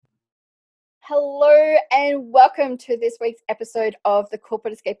Hello and welcome to this week's episode of the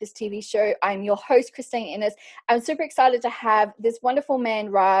Corporate Escapist TV show. I'm your host, Christine Innes. I'm super excited to have this wonderful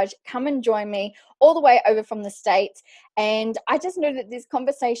man, Raj, come and join me all the way over from the States. And I just know that this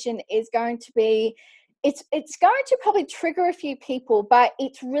conversation is going to be, it's going to probably trigger a few people, but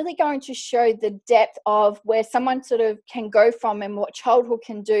it's really going to show the depth of where someone sort of can go from and what childhood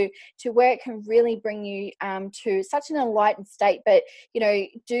can do to where it can really bring you to such an enlightened state, but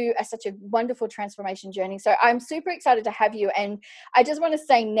do such a wonderful transformation journey. So I'm super excited to have you. And I just want to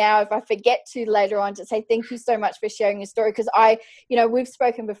say now, if I forget to later on, to say thank you so much for sharing your story, because we've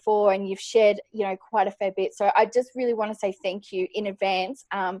spoken before and you've shared, quite a fair bit. So I just really want to say thank you in advance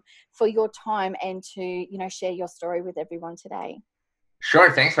for your time and to, share your story with everyone today.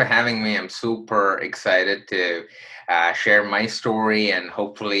 Sure. Thanks for having me. I'm super excited to share my story, and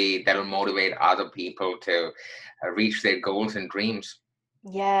hopefully that'll motivate other people to reach their goals and dreams.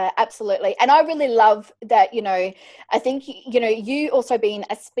 Yeah, absolutely. And I really love that, I think, you also being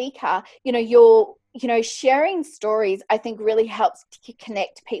a speaker, you're sharing stories, I think really helps to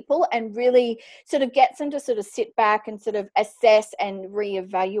connect people and really sort of gets them to sort of sit back and sort of assess and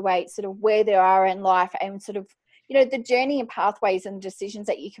reevaluate sort of where they are in life and sort of, the journey and pathways and decisions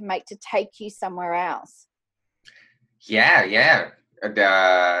that you can make to take you somewhere else. Yeah.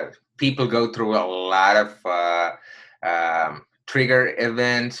 The people go through a lot of trigger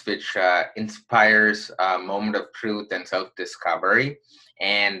events, which inspires a moment of truth and self-discovery.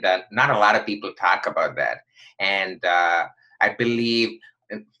 And not a lot of people talk about that. And I believe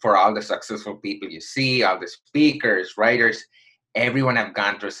for all the successful people you see, all the speakers, writers, everyone have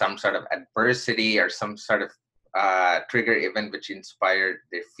gone through some sort of adversity or some sort of trigger event which inspired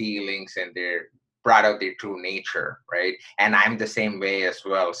their feelings and their brought out their true nature, right? And I'm the same way as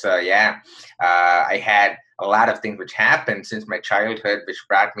well. So yeah, I had a lot of things which happened since my childhood, which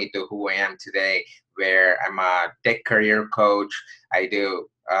brought me to who I am today, where I'm a tech career coach.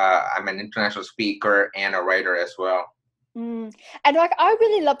 I'm an international speaker and a writer as well. And I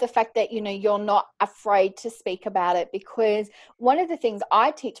really love the fact that, you're not afraid to speak about it, because one of the things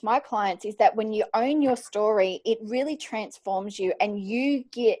I teach my clients is that when you own your story, it really transforms you and you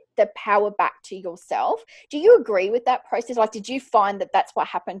get the power back to yourself. Do you agree with that process? Like, did you find that that's what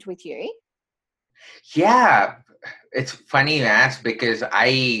happened with you? Yeah, it's funny you ask because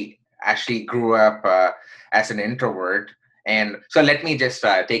I actually grew up as an introvert. And so let me just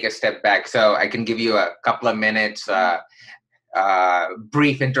take a step back so I can give you a couple of minutes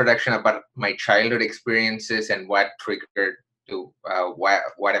brief introduction about my childhood experiences and what triggered to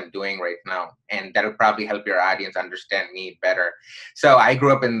what I'm doing right now, and that'll probably help your audience understand me better. So I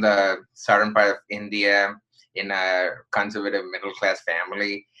grew up in the southern part of India in a conservative middle class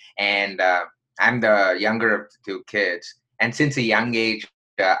family, and I'm the younger of the two kids. And since a young age,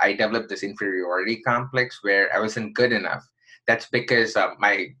 I developed this inferiority complex where I wasn't good enough. That's because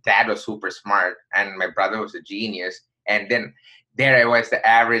my dad was super smart and my brother was a genius, and then there I was, the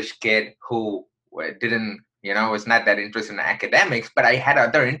average kid who didn't, was not that interested in academics, but I had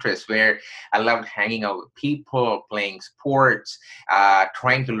other interests where I loved hanging out with people, playing sports,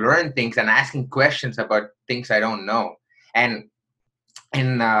 trying to learn things and asking questions about things I don't know. And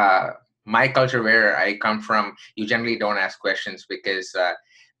in my culture where I come from, you generally don't ask questions because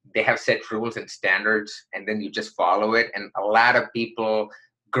they have set rules and standards, and then you just follow it. And a lot of people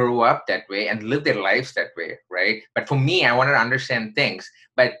grow up that way and live their lives that way, right? But for me, I wanted to understand things.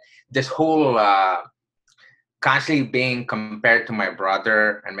 But this whole constantly being compared to my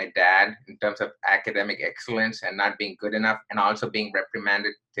brother and my dad in terms of academic excellence and not being good enough, and also being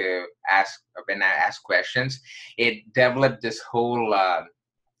reprimanded to ask when I ask questions, it developed this whole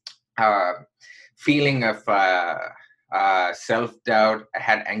uh, feeling of self-doubt. I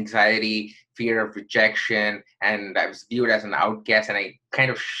had anxiety, fear of rejection, and I was viewed as an outcast, and I kind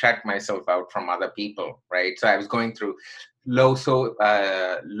of shut myself out from other people, right? So I was going through low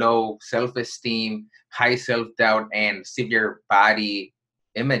self-esteem, high self-doubt, and severe body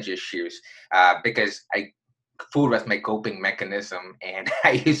image issues because food was my coping mechanism, and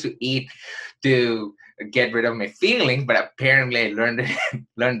I used to eat to get rid of my feelings. But apparently, I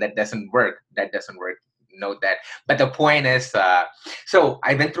learned that doesn't work. That doesn't work. Note that. But the point is, so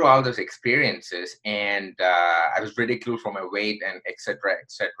I went through all those experiences, and I was ridiculed for my weight, and etc.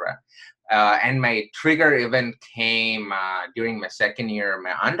 etc. And my trigger event came during my second year of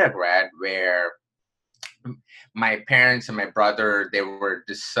my undergrad, where my parents and my brother, they were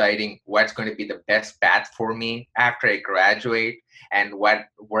deciding what's going to be the best path for me after I graduate, and what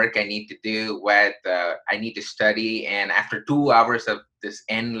work I need to do, what I need to study. And after 2 hours of this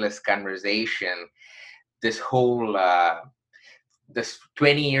endless conversation, this whole this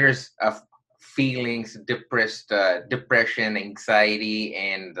 20 years of feelings, depression, anxiety,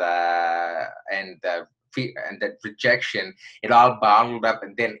 and that rejection, it all bottled up,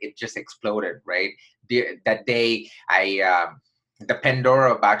 and then it just exploded, right? That day, the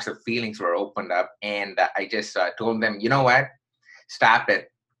Pandora box of feelings were opened up, and I just told them, you know what? Stop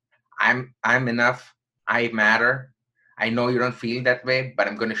it. I'm enough. I matter. I know you don't feel that way, but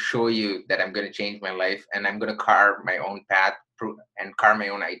I'm going to show you that I'm going to change my life, and I'm going to carve my own path and carve my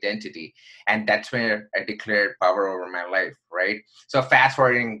own identity. And that's where I declared power over my life, right? So fast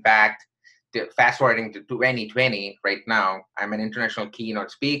forwarding to 2020, right now, I'm an international keynote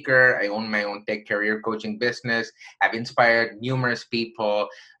speaker. I own my own tech career coaching business. I've inspired numerous people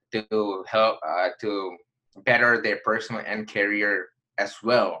to help to better their personal and career as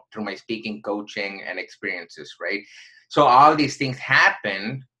well through my speaking, coaching, and experiences, right? So all these things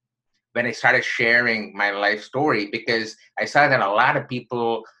happened when I started sharing my life story, because I saw that a lot of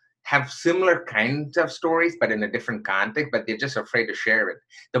people have similar kinds of stories, but in a different context, but they're just afraid to share it.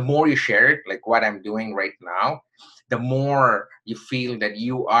 The more you share it, like what I'm doing right now, the more you feel that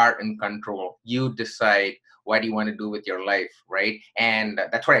you are in control. You decide what you want to do with your life, right? And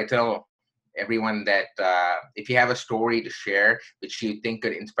that's what I tell everyone, that if you have a story to share which you think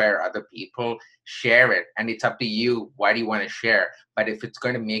could inspire other people, share it. And it's up to you what do you want to share. But if it's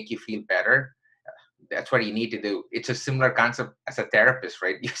going to make you feel better, that's what you need to do. It's a similar concept as a therapist,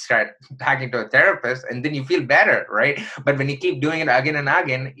 right? You start talking to a therapist and then you feel better, right? But when you keep doing it again and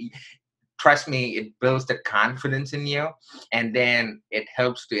again, trust me, it builds the confidence in you, and then it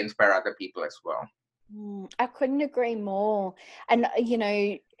helps to inspire other people as well. I couldn't agree more. And,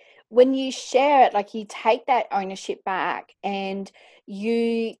 when you share it, like you take that ownership back and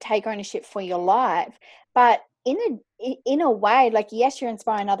you take ownership for your life. But in a way, like, yes, you're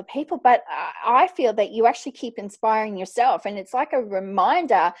inspiring other people, but I feel that you actually keep inspiring yourself. And it's like a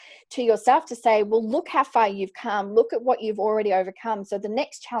reminder to yourself to say, well, look how far you've come. Look at what you've already overcome. So the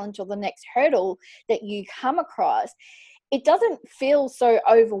next challenge or the next hurdle that you come across, it doesn't feel so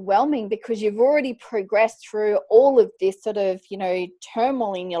overwhelming because you've already progressed through all of this sort of,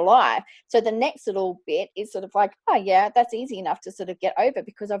 turmoil in your life. So the next little bit is sort of like, oh yeah, that's easy enough to sort of get over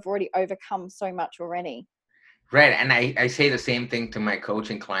because I've already overcome so much already. Right. And I say the same thing to my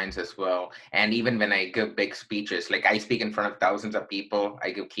coaching clients as well. And even when I give big speeches, like I speak in front of thousands of people,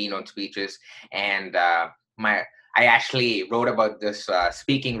 I give keynote speeches. And I actually wrote about this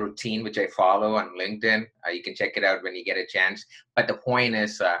speaking routine, which I follow on LinkedIn. You can check it out when you get a chance. But the point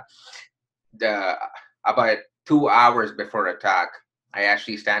is, the about 2 hours before a talk, I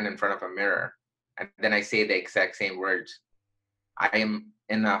actually stand in front of a mirror. And then I say the exact same words. I am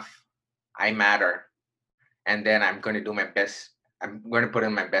enough. I matter. And then I'm going to do my best. I'm going to put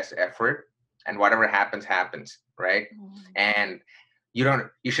in my best effort, and whatever happens, happens, right? And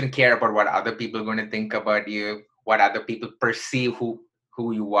you shouldn't care about what other people are going to think about you, what other people perceive who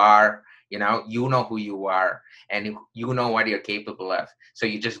you are. You know who you are, and you know what you're capable of. So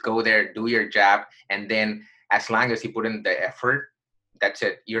you just go there, do your job, and then as long as you put in the effort, that's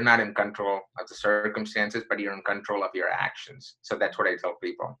it. You're not in control of the circumstances, but you're in control of your actions. So that's what I tell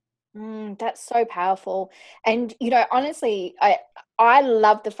people. That's so powerful. And, honestly, I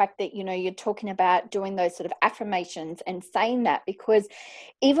love the fact that, you're talking about doing those sort of affirmations and saying that, because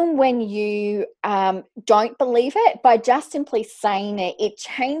even when you don't believe it, by just simply saying it, it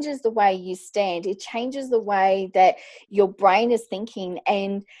changes the way you stand. It changes the way that your brain is thinking.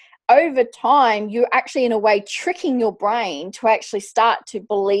 And over time, you're actually, in a way, tricking your brain to actually start to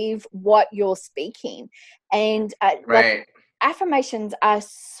believe what you're speaking. And Right. affirmations are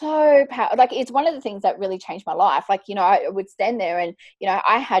so powerful. Like, it's one of the things that really changed my life. Like, I would stand there and,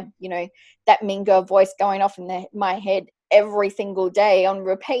 I had, that mean girl voice going off in my head every single day on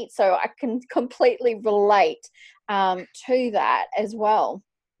repeat. So I can completely relate to that as well.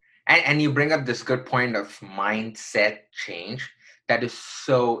 And you bring up this good point of mindset change that is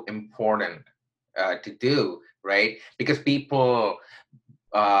so important to do, right? Because people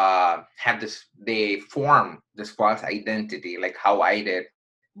they form this false identity, like how I did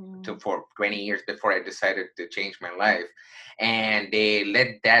for 20 years before I decided to change my life. And they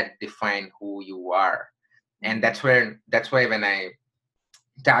let that define who you are. And that's why when I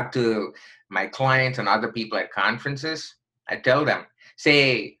talk to my clients and other people at conferences, I tell them,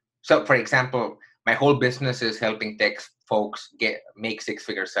 so for example, my whole business is helping tech folks make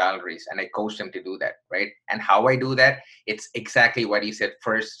six-figure salaries, and I coach them to do that, right? And how I do that, it's exactly what you said.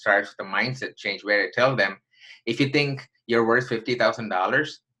 First starts the mindset change, where I tell them, if you think you're worth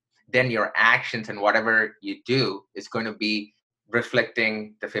 $50,000, then your actions and whatever you do is going to be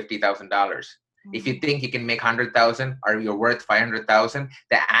reflecting the $50,000. If you Mm. think you can make 100,000 or you're worth 500,000,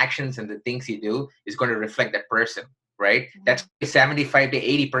 the actions and the things you do is going to reflect that person, right? That's Mm. 75 to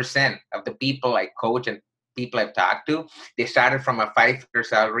 80% of the people I coach and people I've talked to, they started from a 5-figure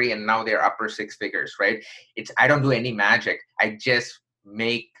salary and now they're upper 6 figures, right? I don't do any magic. I just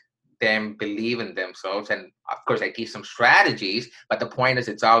make them believe in themselves. And of course, I teach some strategies, but the point is,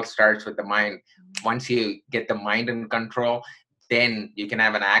 it all starts with the mind. Once you get the mind in control, then you can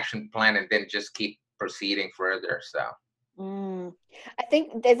have an action plan and then just keep proceeding further. So, Mm. I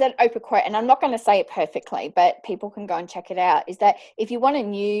think there's an Oprah quote, and I'm not going to say it perfectly, but people can go and check it out. Is that if you want a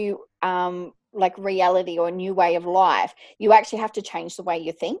new like reality or a new way of life, you actually have to change the way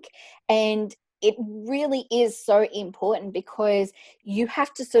you think. And it really is so important because you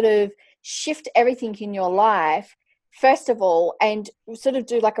have to sort of shift everything in your life first of all, and sort of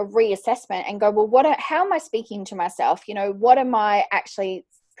do like a reassessment and go, well, how am I speaking to myself? What am I actually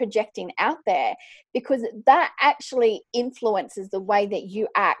projecting out there? Because that actually influences the way that you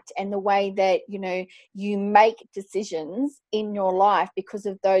act and the way that you make decisions in your life because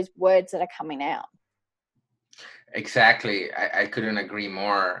of those words that are coming out. exactly. I couldn't agree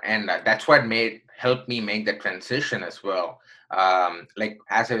more. And that's what helped me make the transition as well. Like,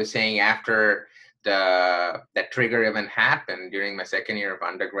 as I was saying, after that trigger event happened during my second year of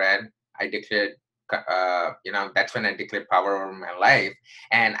undergrad, I declared, that's when I declared power over my life.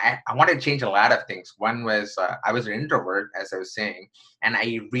 And I wanted to change a lot of things. One was, I was an introvert, as I was saying, and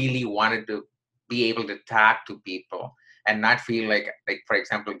I really wanted to be able to talk to people and not feel like for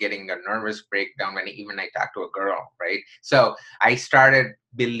example, getting a nervous breakdown when even I talk to a girl, right? So I started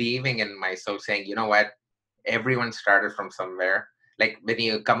believing in myself, saying, you know what, everyone started from somewhere. Like, when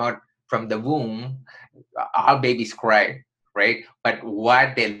you come out from the womb, all babies cry, right? But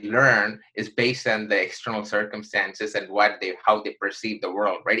what they learn is based on the external circumstances and how they perceive the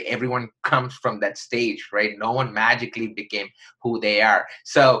world, right? Everyone comes from that stage, right? No one magically became who they are.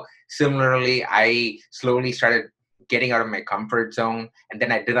 So similarly, I slowly started getting out of my comfort zone, and then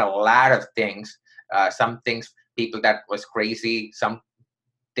I did a lot of things. Some things people that was crazy, some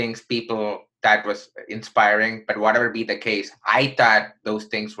things people that was inspiring, but whatever be the case, I thought those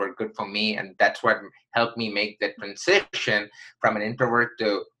things were good for me, and that's what helped me make the transition from an introvert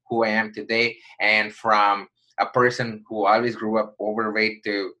to who I am today, and from a person who always grew up overweight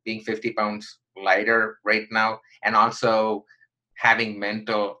to being 50 pounds lighter right now, and also having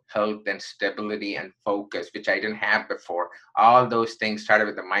mental health and stability and focus, which I didn't have before. All those things started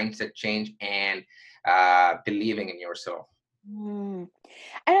with the mindset change and believing in yourself. Mm.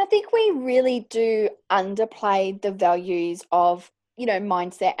 And I think we really do underplay the values of,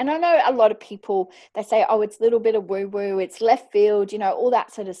 mindset. And I know a lot of people, they say, oh, it's a little bit of woo woo, it's left field, all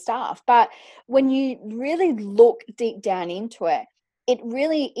that sort of stuff. But when you really look deep down into it, it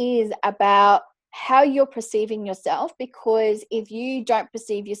really is about how you're perceiving yourself. Because if you don't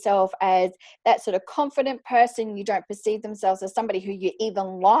perceive yourself as that sort of confident person, you don't perceive themselves as somebody who you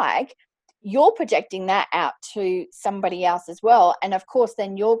even like, you're projecting that out to somebody else as well. And of course,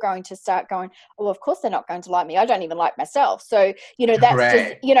 then you're going to start going, oh, of course they're not going to like me. I don't even like myself. So, that's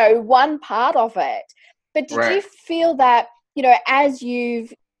just, Right, one part of it. But did you right. feel that, as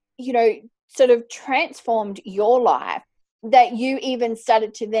you've, sort of transformed your life, that you even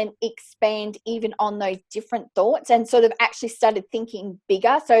started to then expand even on those different thoughts and sort of actually started thinking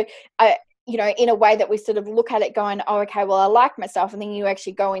bigger? So, in a way that we sort of look at it going, oh, okay, well, I like myself. And then you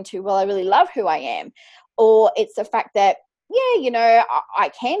actually go into, well, I really love who I am. Or it's the fact that, yeah, I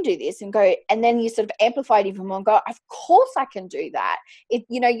can do this, and go, and then you sort of amplify it even more and go, of course I can do that.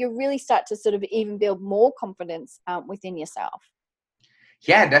 You really start to sort of even build more confidence within yourself.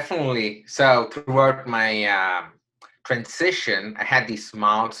 Yeah, definitely. So throughout my transition, I had these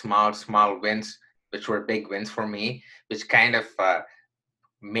small wins, which were big wins for me, which kind of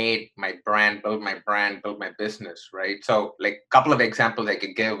made my brand, build my business, right? So, like, a couple of examples I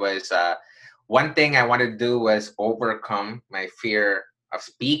could give was, one thing I wanted to do was overcome my fear of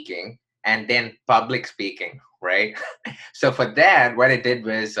speaking and then public speaking, right? So for that, what I did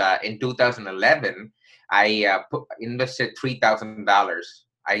was, in 2011, I invested $3,000.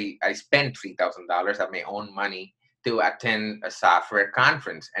 I spent $3,000 of my own money to attend a software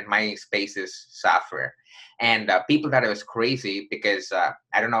conference, and my space is software. And people thought it was crazy because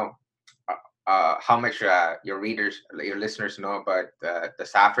I don't know how much your listeners know about the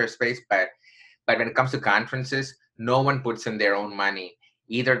software space, but when it comes to conferences, no one puts in their own money.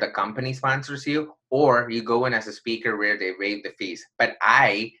 Either the company sponsors you or you go in as a speaker where they waive the fees. But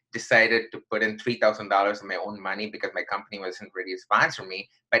I decided to put in $3,000 of my own money because my company wasn't ready to sponsor me.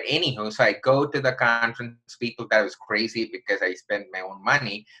 But anywho, so I go to the conference. People thought it was crazy because I spent my own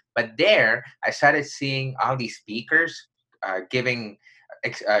money. But there, I started seeing all these speakers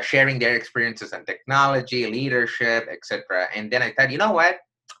sharing their experiences on technology, leadership, etc. And then I thought, you know what?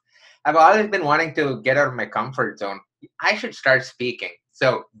 I've always been wanting to get out of my comfort zone. I should start speaking.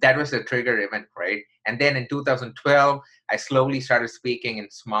 So that was the trigger event, right? And then in 2012, I slowly started speaking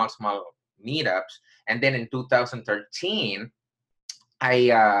in small meetups. And then in 2013,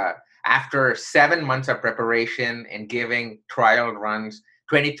 after 7 months of preparation and giving trial runs,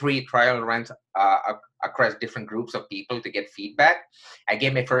 23 trial runs across different groups of people to get feedback, I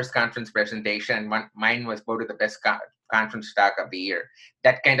gave my first conference presentation, and mine was voted the best conference talk of the year.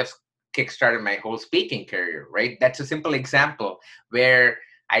 That kind of kickstarted my whole speaking career, right? That's a simple example where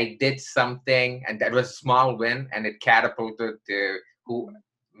I did something, and that was a small win, and it catapulted to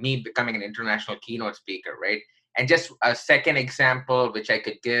me becoming an international keynote speaker, right? And just a second example, which I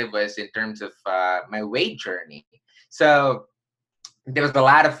could give, was in terms of my weight journey. So there was a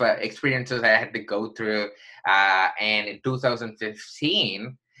lot of experiences I had to go through. And in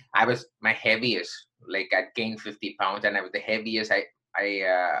 2015, I was my heaviest. Like I gained 50 pounds, and I was the heaviest.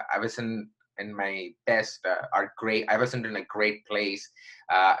 I was in my best or great. I wasn't in a great place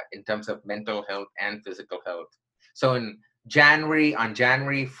in terms of mental health and physical health. So on January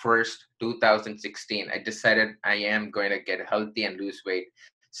 1st, 2016, I decided I am going to get healthy and lose weight.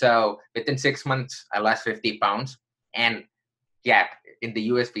 So within 6 months, I lost 50 pounds. And yeah, in the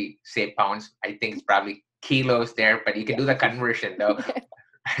US, we say pounds. I think it's probably kilos there, but you can do the conversion though.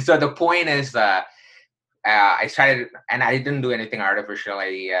 So the point is, I started, and I didn't do anything artificial.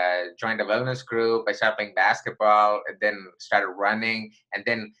 I joined a wellness group. I started playing basketball, and then started running, and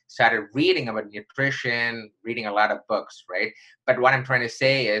then started reading about nutrition, reading a lot of books, right? But what I'm trying to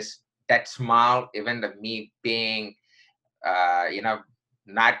say is that small event of me being,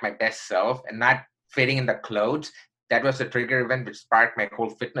 not my best self and not fitting in the clothes, that was a trigger event which sparked my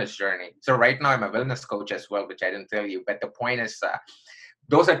whole fitness journey. So right now I'm a wellness coach as well, which I didn't tell you. But the point is,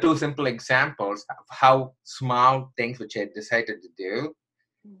 those are two simple examples of how small things which I decided to do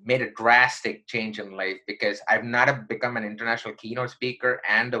made a drastic change in life, because I've not become an international keynote speaker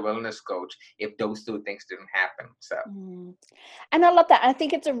and a wellness coach if those two things didn't happen. So, and I love that. And I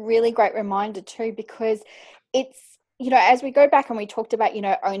think it's a really great reminder too, because it's, as we go back and we talked about,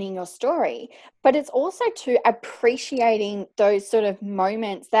 owning your story, but it's also to appreciating those sort of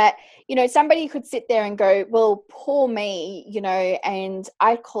moments that, somebody could sit there and go, well, poor me, and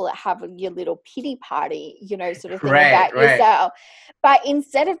I call it have your little pity party, sort of thing about yourself. But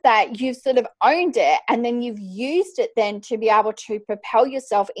instead of that, you've sort of owned it, and then you've used it then to be able to propel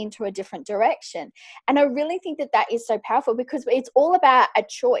yourself into a different direction. And I really think that that is so powerful, because it's all about a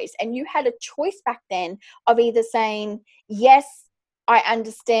choice. And you had a choice back then of either saying, yes, I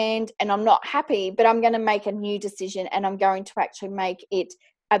understand and I'm not happy, but I'm going to make a new decision, and I'm going to actually make it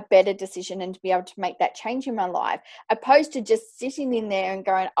a better decision and to be able to make that change in my life, opposed to just sitting in there and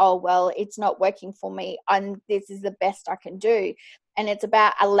going, oh, well, it's not working for me, and this is the best I can do. And it's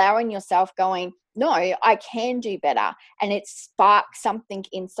about allowing yourself going, no, I can do better. And it sparks something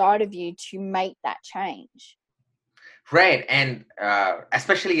inside of you to make that change. Right. And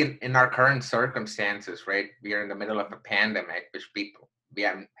especially in our current circumstances, right? We are in the middle of a pandemic, which we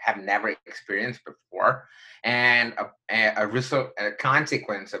have never experienced before. And a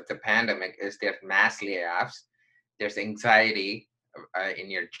consequence of the pandemic is there's mass layoffs, there's anxiety in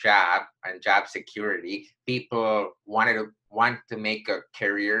your job and job security. People want to make a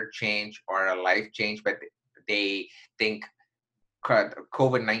career change or a life change, but they think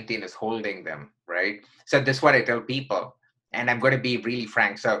COVID-19 is holding them, right? So this is what I tell people, and I'm going to be really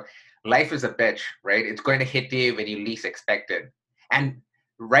frank. So life is a bitch, right? It's going to hit you when you least expect it. And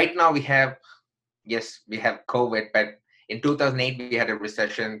right now we have COVID, but in 2008 we had a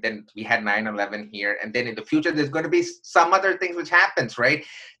recession, then we had 9/11 here, and then in the future there's going to be some other things which happens, right?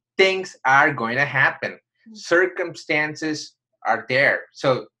 Things are going to happen. Circumstances are there.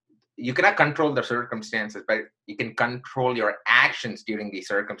 So you cannot control the circumstances, but you can control your actions during these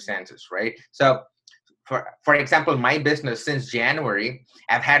circumstances, right? So for example, my business since January,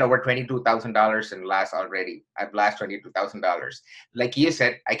 I've had over $22,000 in loss already. I've lost $22,000. Like you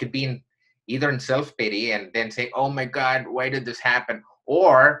said, I could be either in self-pity and then say, oh my God, why did this happen?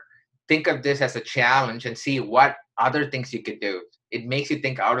 Or think of this as a challenge and see what other things you could do. It makes you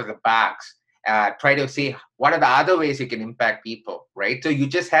think out of the box. Try to see what are the other ways you can impact people, right? So you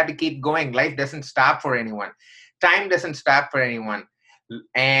just have to keep going. Life doesn't stop for anyone. Time doesn't stop for anyone.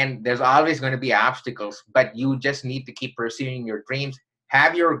 And there's always going to be obstacles, but you just need to keep pursuing your dreams,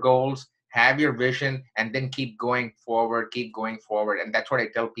 have your goals, have your vision, and then keep going forward, keep going forward. And that's what I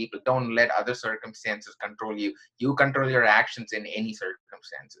tell people. Don't let other circumstances control you. You control your actions in any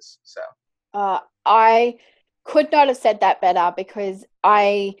circumstances. So I could not have said that better, because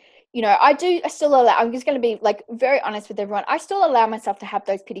I still allow, I'm just going to be like very honest with everyone. I still allow myself to have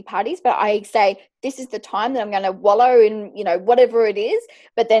those pity parties, but I say, this is the time that I'm going to wallow in, whatever it is.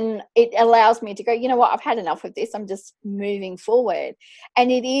 But then it allows me to go, you know what, I've had enough of this. I'm just moving forward.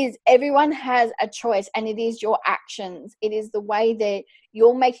 And everyone has a choice, and it is your actions. It is the way that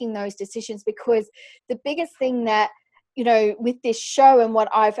you're making those decisions, because the biggest thing that, with this show and what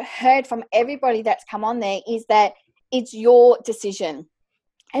I've heard from everybody that's come on there is that it's your decision.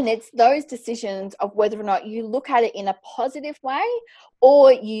 And it's those decisions of whether or not you look at it in a positive way,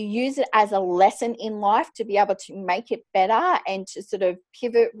 or you use it as a lesson in life to be able to make it better and to sort of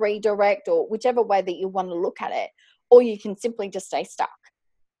pivot, redirect, or whichever way that you want to look at it. Or you can simply just stay stuck.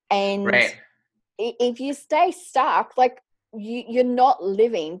 And right. if you stay stuck, like, you're not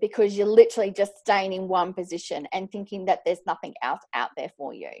living, because you're literally just staying in one position and thinking that there's nothing else out there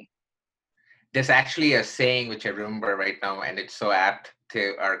for you. There's actually a saying which I remember right now, and it's so apt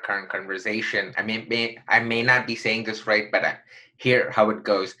to our current conversation. I mean, I may not be saying this right, but hear how it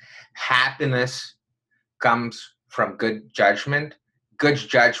goes. Happiness comes from good judgment. Good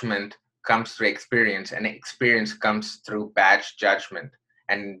judgment comes through experience, and experience comes through bad judgment.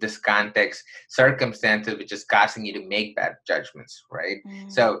 And in this context, circumstances which is causing you to make bad judgments, right?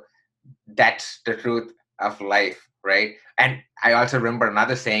 So that's the truth of life, right? And I also remember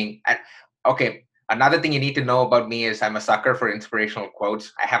another saying. Okay, another thing you need to know about me is I'm a sucker for inspirational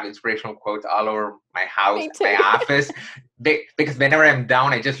quotes. I have inspirational quotes all over my house, Me too. my office, because whenever I'm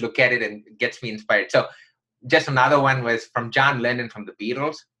down, I just look at it and it gets me inspired. So just another one was from John Lennon from the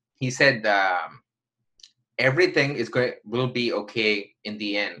Beatles. He said, everything will be okay in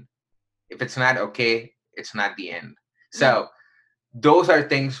the end. If it's not okay, it's not the end. So those are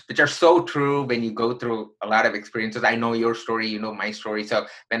things which are so true when you go through a lot of experiences. I know your story, you know my story. So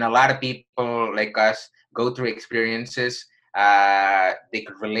when a lot of people like us go through experiences, they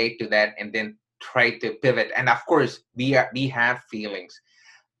could relate to that and then try to pivot. And of course, we have feelings.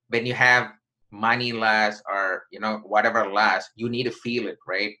 When you have money loss, or whatever loss, you need to feel it,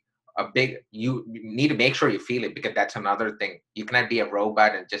 right? You need to make sure you feel it, because that's another thing. You cannot be a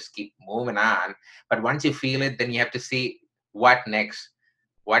robot and just keep moving on. But once you feel it, then you have to see, what next?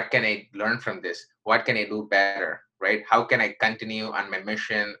 What can I learn from this? What can I do better, right? How can I continue on my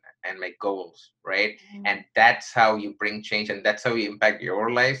mission and my goals, right? And that's how you bring change, and that's how you impact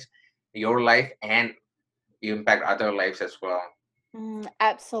your life, and you impact other lives as well.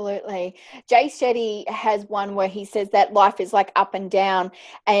 Absolutely. Jay Shetty has one where he says that life is like up and down,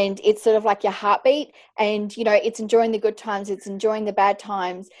 and it's sort of like your heartbeat, and it's enjoying the good times, it's enjoying the bad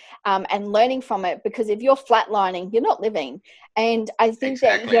times, and learning from it, because if you're flatlining, you're not living. And I think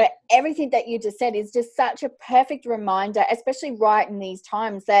that Exactly. everything that you just said is just such a perfect reminder, especially right in these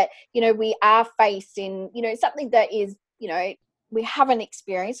times, that we are faced in something that is we haven't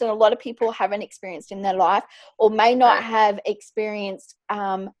experienced, and a lot of people haven't experienced in their life, or may not Right. have experienced,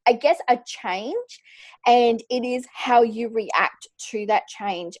 I guess, a change. And it is how you react to that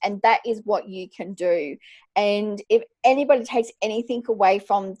change, and that is what you can do. And if anybody takes anything away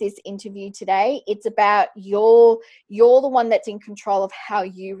from this interview today, it's about you're the one that's in control of how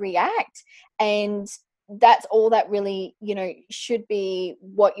you react. And that's all that really should be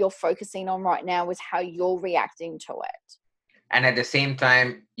what you're focusing on right now, is how you're reacting to it. And at the same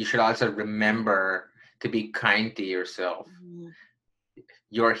time, you should also remember to be kind to yourself.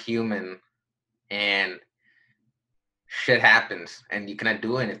 You're human, and shit happens, and you cannot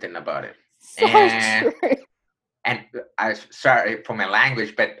do anything about it. So And true. and I sorry for my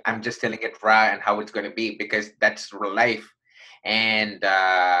language, but I'm just telling it raw and how it's going to be, because that's real life. And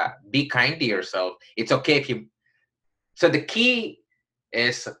be kind to yourself. It's okay if you. So the key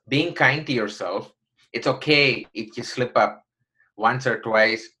is being kind to yourself. It's okay if you slip up once or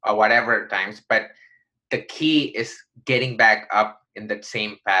twice or whatever times, but the key is getting back up in that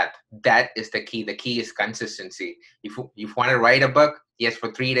same path. That is the key. The key is consistency. If you want to write a book, yes,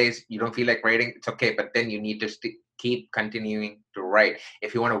 for 3 days you don't feel like writing, it's okay, but then you need to keep continuing to write.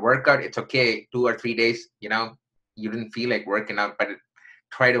 If you want to work out, it's okay, 2 or 3 days you didn't feel like working out, but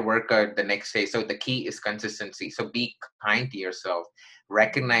try to work out the next day. So the key is consistency. So be kind to yourself,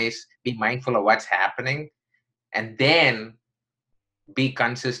 recognize, be mindful of what's happening, and then be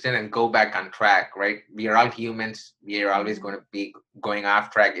consistent and go back on track, right? We are all humans. We are always going to be going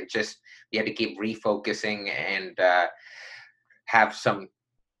off track. It's just we have to keep refocusing and have some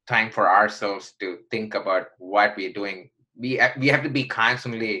time for ourselves to think about what we're doing. we have to be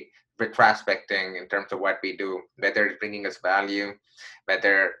constantly retrospecting in terms of what we do, whether it's bringing us value,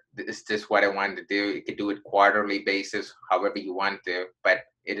 whether is this what I want to do. You could do it quarterly basis, however you want to, but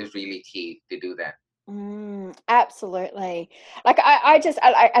it is really key to do that. Absolutely. Like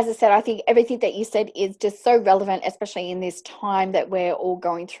as I said, I think everything that you said is just so relevant, especially in this time that we're all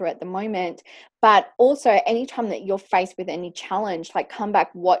going through at the moment. But also, anytime that you're faced with any challenge, like come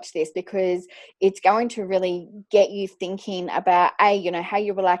back, watch this, because it's going to really get you thinking about how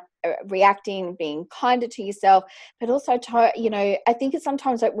you're reacting, being kinder to yourself, but also I think it's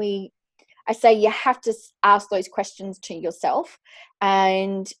sometimes that I say you have to ask those questions to yourself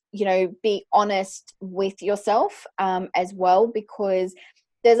and, be honest with yourself as well, because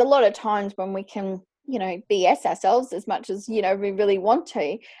there's a lot of times when we can, BS ourselves as much as, we really want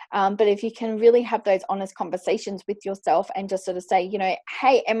to. But if you can really have those honest conversations with yourself and just sort of say,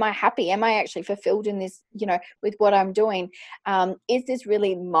 hey, am I happy? Am I actually fulfilled in this, with what I'm doing? Is this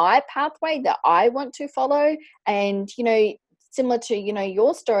really my pathway that I want to follow? And, similar to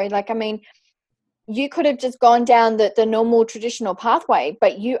your story, you could have just gone down the normal traditional pathway,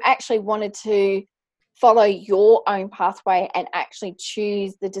 but you actually wanted to follow your own pathway and actually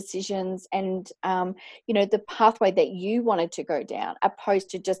choose the decisions and the pathway that you wanted to go down, opposed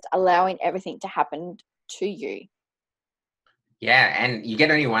to just allowing everything to happen to you. Yeah, and you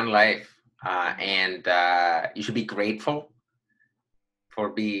get only one life, and you should be grateful for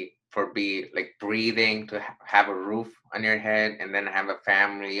be like breathing, to have a roof on your head, and then have a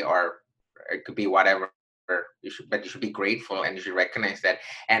family, or it could be whatever. But you should be grateful, and you should recognize that.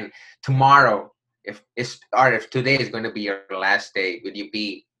 And tomorrow, if today is going to be your last day, would you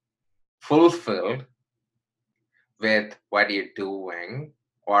be fulfilled with what you're doing,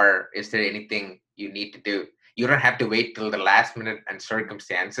 or is there anything you need to do? You don't have to wait till the last minute and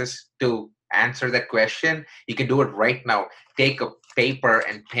circumstances to answer that question. You can do it right now. Take a paper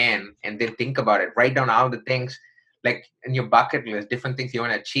and pen and then think about it. Write down all the things, like in your bucket list, different things you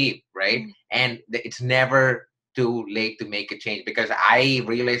want to achieve, right? And it's never too late to make a change, because I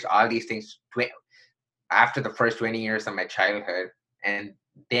realized all these things after the first 20 years of my childhood, and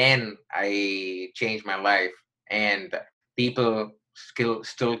then I changed my life. And people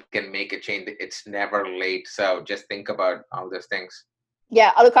still can make a change. It's never late, so just think about all those things.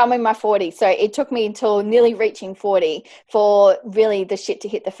 Yeah, look, I'm in my 40s, so it took me until nearly reaching 40 for really the shit to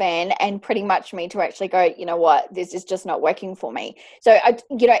hit the fan, and pretty much me to actually go, you know what, this is just not working for me. So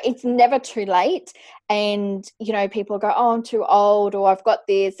it's never too late. And people go, oh, I'm too old, or I've got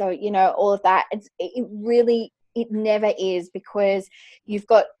this, or all of that. It never is, because you've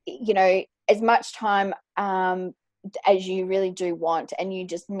got as much time as you really do want, and you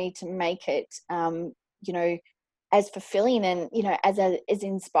just need to make it as fulfilling and as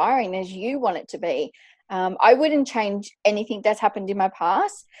inspiring as you want it to be. I wouldn't change anything that's happened in my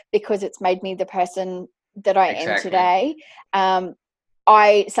past, because it's made me the person that I am Exactly. today.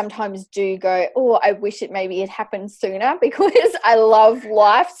 I sometimes do go, oh, I wish it maybe had happened sooner, because I love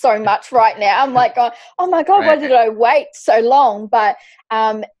life so much right now. I'm like, oh my God, why did Right. I wait so long? But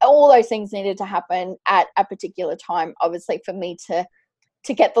all those things needed to happen at a particular time, obviously, for me to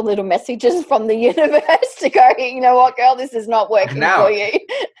get the little messages from the universe to go, you know what, girl, this is not working for Now, you.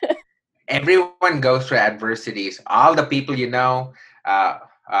 everyone goes through adversities. All the people uh,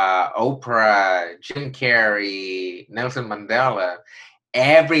 Oprah, Jim Carrey, Nelson Mandela,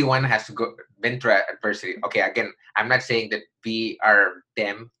 everyone has to go been through adversity. Okay, again, I'm not saying that we are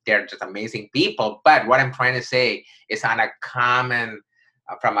them. They're just amazing people. But what I'm trying to say is, on a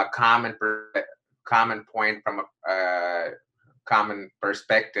from a common point, from a common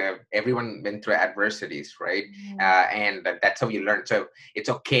perspective, everyone been through adversities, right? And that's how you learn. So it's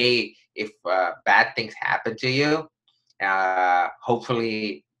okay if bad things happen to you.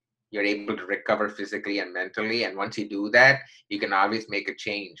 Hopefully you're able to recover physically and mentally, and once you do that, you can always make a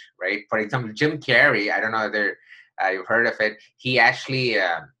change, right? For example, Jim Carrey, I don't know whether you've heard of it. He actually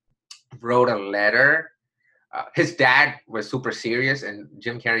wrote a letter. His dad was super serious, and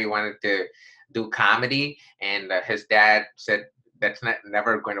Jim Carrey wanted to do comedy, and his dad said that's not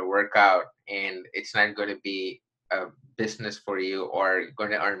never going to work out, and it's not going to be a business for you, or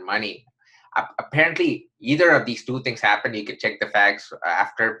going to earn money. Apparently, either of these two things happened. You can check the facts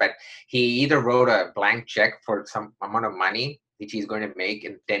after, but he either wrote a blank check for some amount of money which he's going to make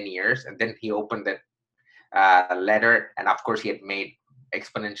in 10 years, and then he opened that letter, and of course he had made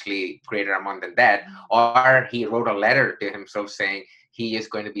exponentially greater amount than that, or he wrote a letter to himself saying he is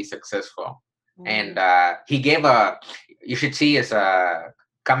going to be successful. And he gave you should see his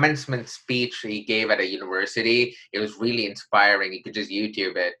commencement speech he gave at a university. It was really inspiring. You could just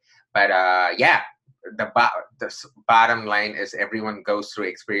YouTube it. But yeah, bottom line is everyone goes through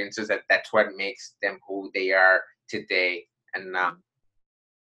experiences that's what makes them who they are today and now.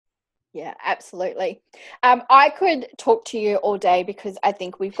 Yeah, absolutely. I could talk to you all day because I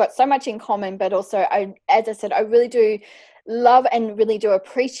think we've got so much in common, but also, as I said, I really do love and really do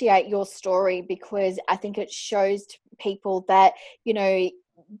appreciate your story because I think it shows to people that, you know,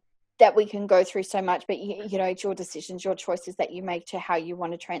 that we can go through so much, but you know, it's your decisions, your choices that you make to how you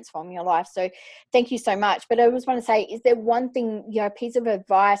want to transform your life. So thank you so much. But I just want to say, is there one thing, you know, piece of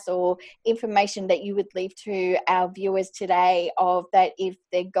advice or information that you would leave to our viewers today of that if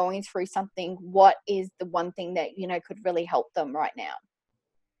they're going through something, what is the one thing that, you know, could really help them right now?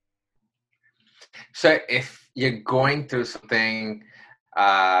 So if you're going through something,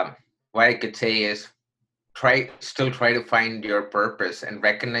 what I could say is try to find your purpose and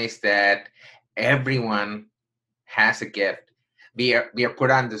recognize that everyone has a gift. We are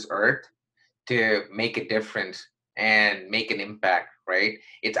put on this earth to make a difference and make an impact, right?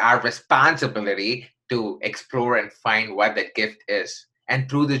 It's our responsibility to explore and find what that gift is. And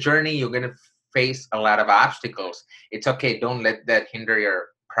through the journey, you're going to face a lot of obstacles. It's okay. Don't let that hinder your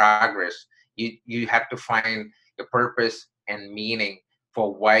progress. You have to find the purpose and meaning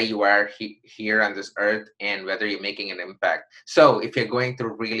for why you are here on this earth and whether you're making an impact. So if you're going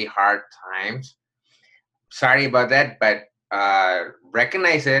through really hard times, sorry about that, but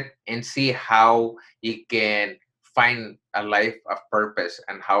recognize it and see how you can find a life of purpose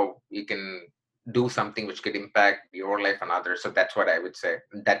and how you can do something which could impact your life and others. So that's what I would say.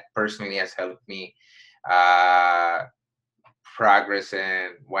 That personally has helped me uh, progress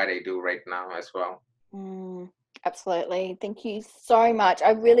in what I do right now as well. Mm, absolutely. Thank you so much.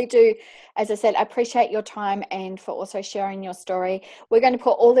 I really do, as I said, appreciate your time and for also sharing your story. We're going to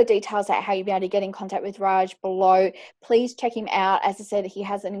put all the details at how you'll be able to get in contact with Raj below. Please check him out. As I said, he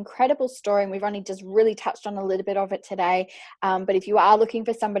has an incredible story and we've only just really touched on a little bit of it today. But if you are looking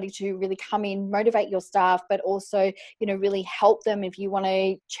for somebody to really come in, motivate your staff, but also, you know, really help them if you want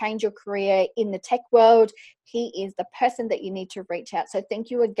to change your career in the tech world, he is the person that you need to reach out. So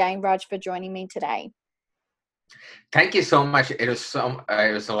thank you again, Raj, for joining me today. Thank you so much. It was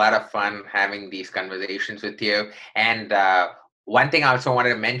a lot of fun having these conversations with you. And one thing I also wanted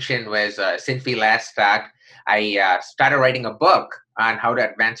to mention was since we last talked, I started writing a book on how to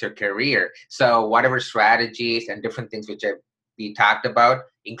advance your career. So whatever strategies and different things we talked about,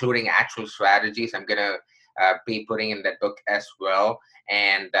 including actual strategies, I'm gonna be putting in that book as well.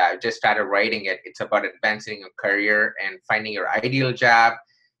 And just started writing it. It's about advancing your career and finding your ideal job,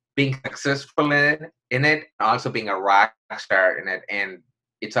 being successful in it, also being a rock star in it. And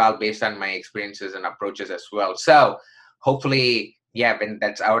it's all based on my experiences and approaches as well. So hopefully, yeah, when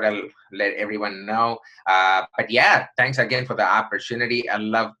that's out, I'll let everyone know. But yeah, thanks again for the opportunity. I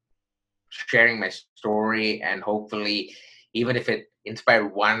love sharing my story, and hopefully, even if it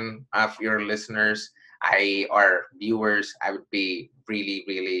inspired one of your listeners, or viewers, I would be really,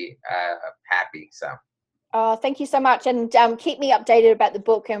 really happy. So Oh, thank you so much. And keep me updated about the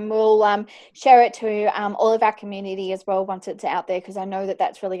book and we'll share it to all of our community as well once it's out there, because I know that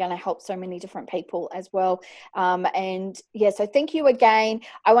that's really going to help so many different people as well. And yeah, so thank you again.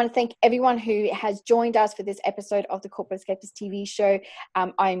 I want to thank everyone who has joined us for this episode of the Corporate Escapist TV show.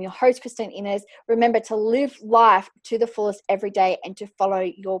 I am your host, Christine Innes. Remember to live life to the fullest every day and to follow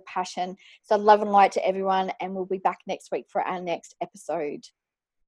your passion. So love and light to everyone, and we'll be back next week for our next episode.